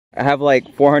I have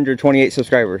like 428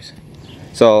 subscribers.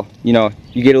 So, you know,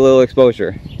 you get a little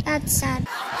exposure. That's sad.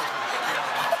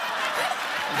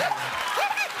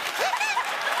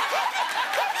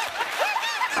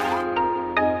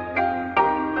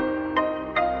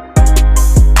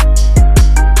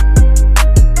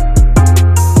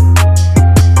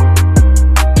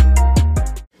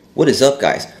 What is up,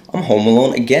 guys? I'm home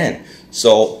alone again.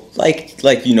 So,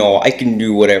 like you know, I can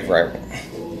do whatever I want.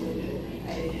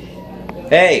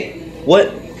 Hey, what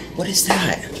is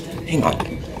that? Hang on.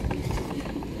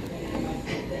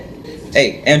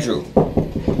 Hey, Andrew.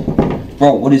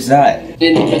 Bro, what is that?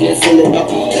 That's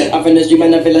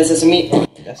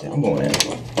it, I'm going in.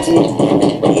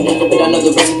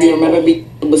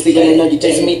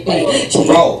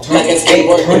 Bro,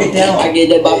 turn it down.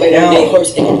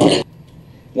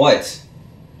 What?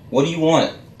 What do you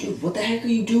want? Dude, what the heck are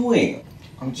you doing?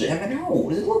 I'm jamming out.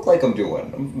 What does it look like I'm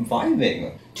doing? I'm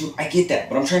vibing. Dude, I get that,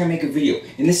 but I'm trying to make a video.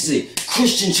 And this is a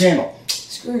Christian channel.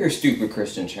 Screw your stupid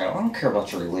Christian channel. I don't care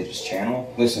about your religious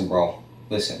channel. Listen, bro.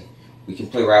 Listen. We can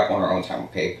play rap on our own time,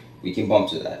 okay? We can bump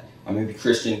to that. I may be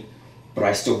Christian, but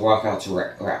I still rock out to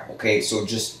rap, okay? So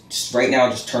just right now,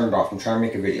 just turn it off. I'm trying to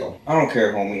make a video. I don't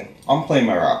care, homie. I'm playing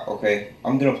my rap, okay?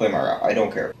 I'm gonna play my rap. I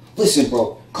don't care. Listen,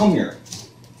 bro. Come here.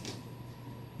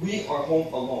 We are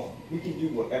home alone. We can do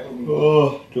whatever we want.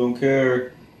 Oh, don't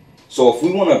care. So if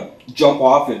we want to jump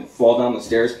off and fall down the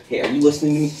stairs, hey, are you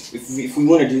listening to me? If we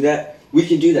want to do that, we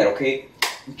can do that, okay?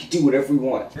 We can do whatever we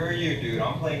want. Where are you, dude?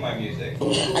 I'm playing my music.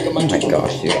 Oh my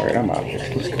gosh, dude. Alright, I'm out here.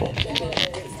 Let's go.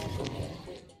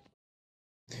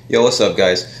 Yo, what's up,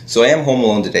 guys? So I am home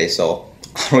alone today, so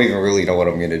I don't even really know what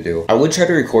I'm going to do. I would try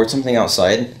to record something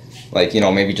outside. Like, you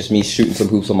know, maybe just me shooting some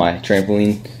hoops on my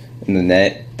trampoline in the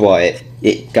net, but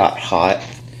it got hot,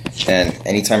 and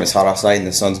anytime it's hot outside and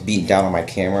the sun's beating down on my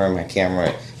camera and my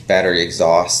camera battery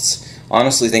exhausts,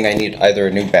 honestly think I need either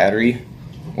a new battery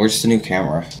or just a new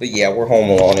camera. But yeah, we're home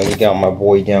alone and we got my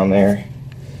boy down there.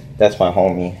 That's my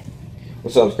homie.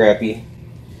 What's up, Scrappy?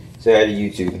 Say hi to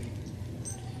YouTube.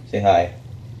 Say hi.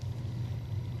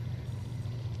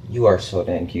 You are so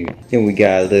damn cute. Then we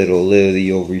got little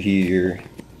Lily over here.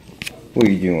 What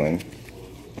are you doing?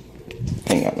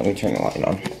 Hang on, let me turn the light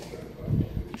on.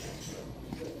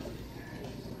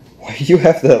 Why do you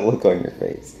have that look on your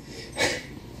face?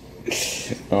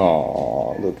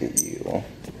 Oh, look at you.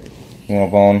 You want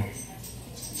a bone?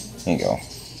 There you go.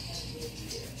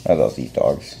 I love these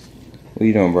dogs. What are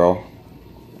you doing, bro?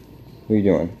 What are you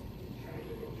doing?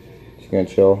 You gonna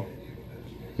chill?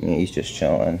 Yeah, he's just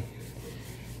chilling.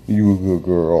 You a good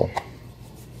girl.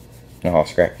 Oh,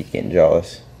 Scrappy's getting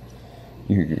jealous.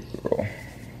 You a good girl.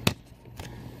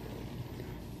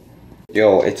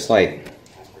 Yo, it's like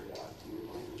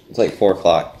 4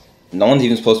 o'clock. No one's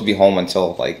even supposed to be home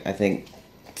until like, I think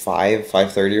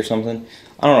 5:30 or something.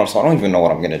 I don't know, so I don't even know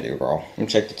what I'm gonna do, bro. Let me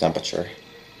check the temperature.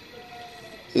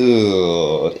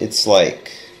 Ugh, it's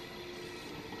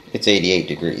 88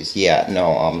 degrees. Yeah,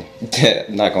 no, I'm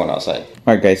not going outside.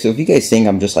 Alright guys, so if you guys think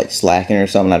I'm just like slacking or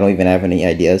something, I don't even have any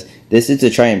ideas, this is to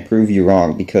try and prove you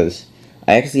wrong, because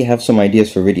I actually have some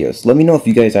ideas for videos. Let me know if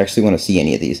you guys actually want to see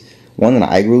any of these. One that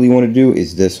I really want to do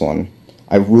is this one.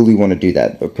 I really want to do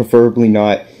that, but preferably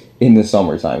not in the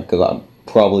summertime, because I'm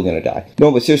probably going to die. No,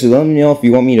 but seriously, let me know if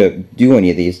you want me to do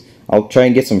any of these. I'll try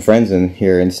and get some friends in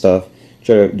here and stuff.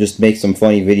 Try to just make some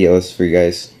funny videos for you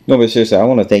guys. No, but seriously, I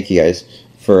want to thank you guys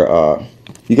for,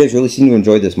 you guys really seem to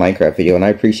enjoy this Minecraft video, and I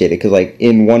appreciate it, because like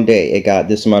in one day, it got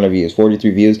this amount of views,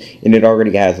 43 views, and it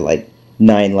already has like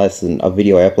 9 less than a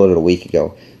video I uploaded a week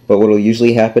ago. But what will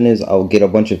usually happen is I'll get a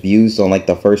bunch of views on like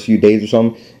the first few days or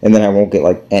something, and then I won't get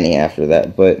like any after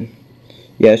that. But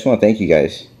yeah, I just want to thank you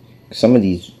guys. Some of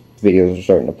these videos are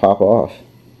starting to pop off.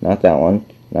 Not that one.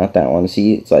 Not that one.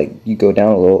 See, it's like you go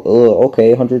down a little.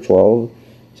 Okay, 112,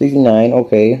 69.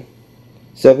 Okay,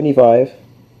 75,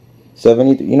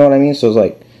 70. You know what I mean? So it's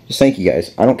like, just thank you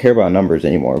guys. I don't care about numbers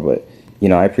anymore, but you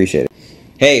know, I appreciate it.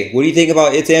 Hey, what do you think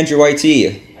about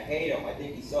ItzAndrewYT? I hate him. I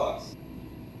think he sucks.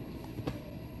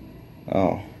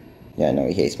 Oh, yeah, I know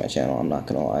he hates my channel, I'm not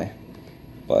gonna lie.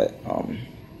 But,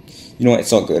 you know what,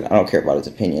 it's all good. I don't care about his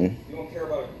opinion. You don't care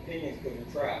about his opinions because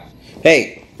you're trash.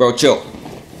 Hey, bro, chill.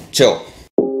 Chill.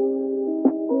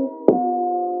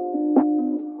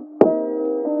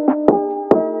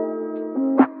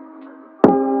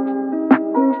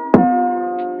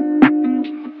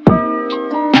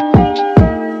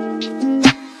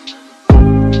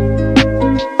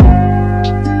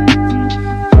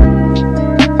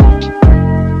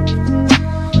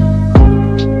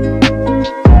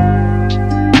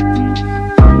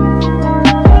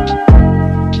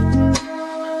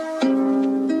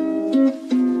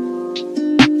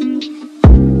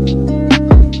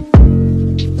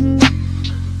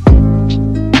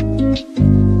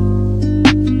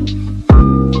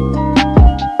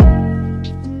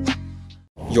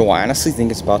 honestly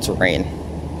think it's about to rain.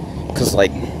 Because,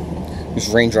 like, there's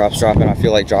raindrops dropping. I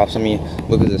feel like drops on me.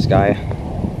 Look at this guy.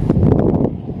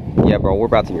 Yeah, bro, we're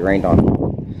about to get rained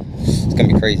on. It's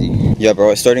gonna be crazy. Yeah,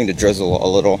 bro, it's starting to drizzle a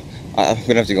little. I'm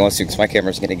gonna have to go in soon because my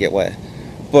camera's gonna get wet.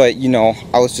 But, you know,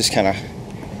 I was just kind of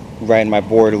riding my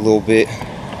board a little bit,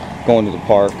 going to the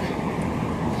park.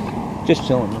 Just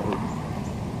chilling.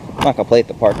 I'm not gonna play at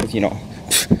the park because, you know,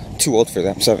 too old for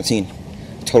that. I'm 17.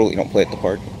 Totally don't play at the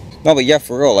park. No, but yeah,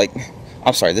 for real, like,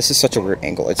 I'm sorry, this is such a weird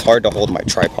angle. It's hard to hold my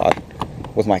tripod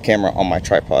with my camera on my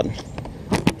tripod.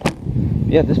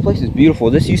 Yeah, this place is beautiful.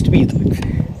 This used to be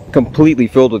completely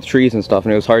filled with trees and stuff,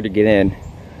 and it was hard to get in.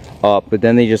 But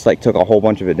then they just like took a whole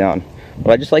bunch of it down.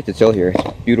 But I just like to chill here.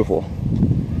 It's beautiful.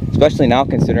 Especially now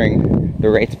considering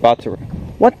the rain's about to...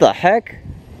 What the heck?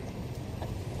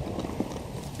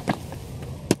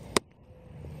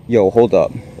 Yo, hold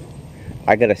up.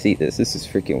 I gotta see this. This is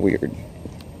freaking weird.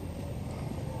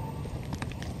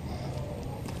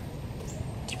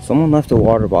 Someone left a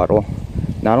water bottle.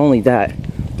 Not only that,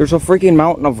 there's a freaking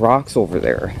mountain of rocks over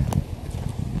there.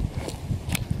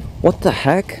 What the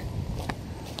heck?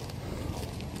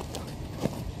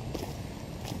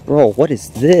 Bro, what is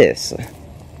this?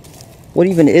 What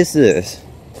even is this?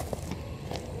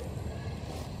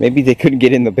 Maybe they couldn't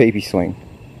get in the baby swing.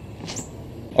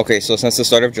 Okay, so since the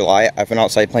start of July, I've been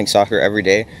outside playing soccer every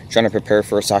day, trying to prepare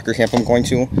for a soccer camp I'm going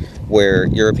to, where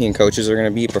European coaches are going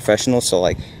to be professionals, so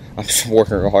like, I'm just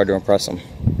working real hard to impress them.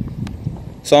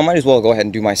 So I might as well go ahead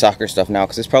and do my soccer stuff now,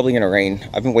 because it's probably going to rain.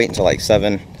 I've been waiting till like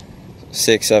 6,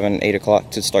 7, 8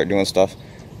 o'clock to start doing stuff,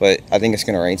 but I think it's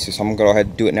going to rain soon, so I'm going to go ahead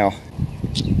and do it now.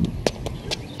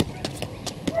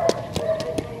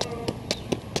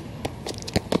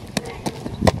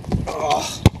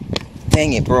 Oh,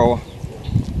 dang it, bro.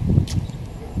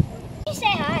 Say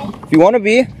hi. If you want to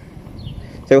be,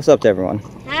 say what's up to everyone.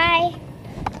 Hi.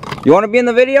 You want to be in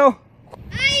the video?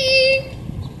 Hi.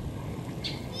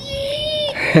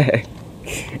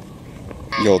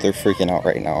 Yo, they're freaking out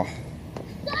right now.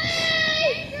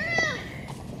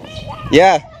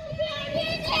 Yeah.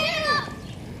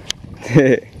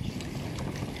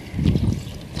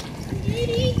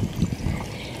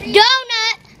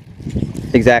 Donut.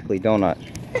 Exactly, donut.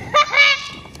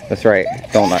 That's right,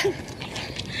 donut.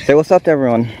 Say what's up to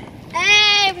everyone.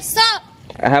 Hey, what's up?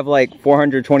 I have like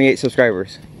 428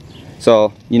 subscribers.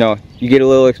 So, you know, you get a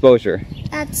little exposure.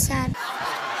 That's sad.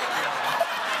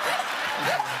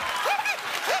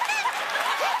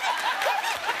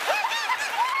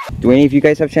 Do any of you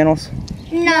guys have channels?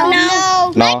 No.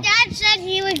 No. My dad said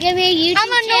he would give me a YouTube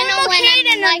channel. I'm a normal kid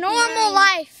in a normal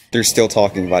life. They're still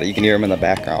talking about it. You can hear them in the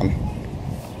background.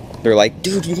 They're like,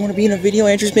 dude, you want to be in a video?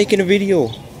 Andrew's making a video.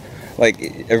 Like,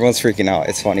 everyone's freaking out.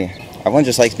 It's funny. Everyone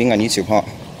just likes being on YouTube, huh?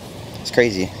 It's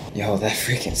crazy. Yo, that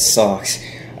freaking sucks.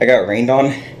 I got rained on,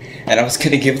 and I was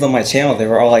gonna give them my channel. They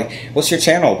were all like, what's your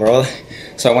channel, bro?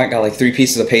 So I went and got like 3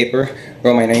 pieces of paper,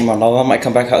 wrote my name on all of them. I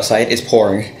come back outside, it's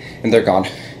pouring, and they're gone.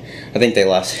 I think they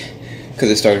left, because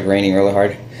it started raining really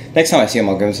hard. Next time I see them,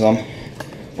 I'll give them to them.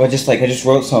 But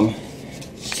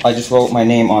I just wrote my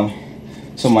name on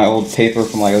some of my old paper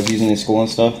from like I was using in school and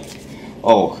stuff.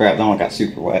 Oh crap, that one got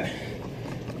super wet.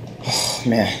 Oh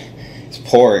man, it's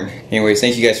pouring. Anyways,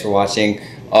 thank you guys for watching.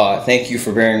 Thank you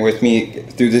for bearing with me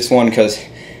through this one, because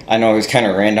I know it was kind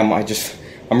of random.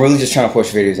 I'm really just trying to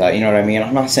push videos out, you know what I mean?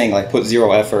 I'm not saying like put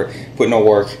 0 effort, put no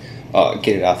work,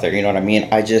 get it out there, you know what I mean?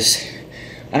 I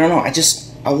don't know,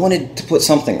 I wanted to put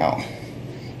something out,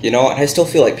 you know, and I still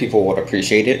feel like people would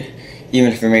appreciate it,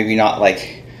 even if it maybe not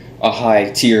like a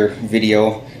high tier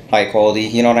video, high quality,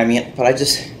 you know what I mean? But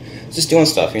just doing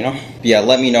stuff, you know? But yeah,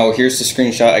 let me know. Here's the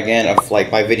screenshot again of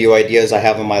like my video ideas I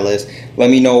have on my list. Let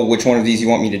me know which one of these you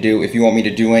want me to do, if you want me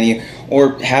to do any,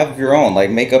 or have your own, like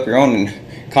make up your own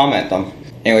and comment them.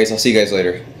 Anyways, I'll see you guys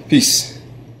later. Peace.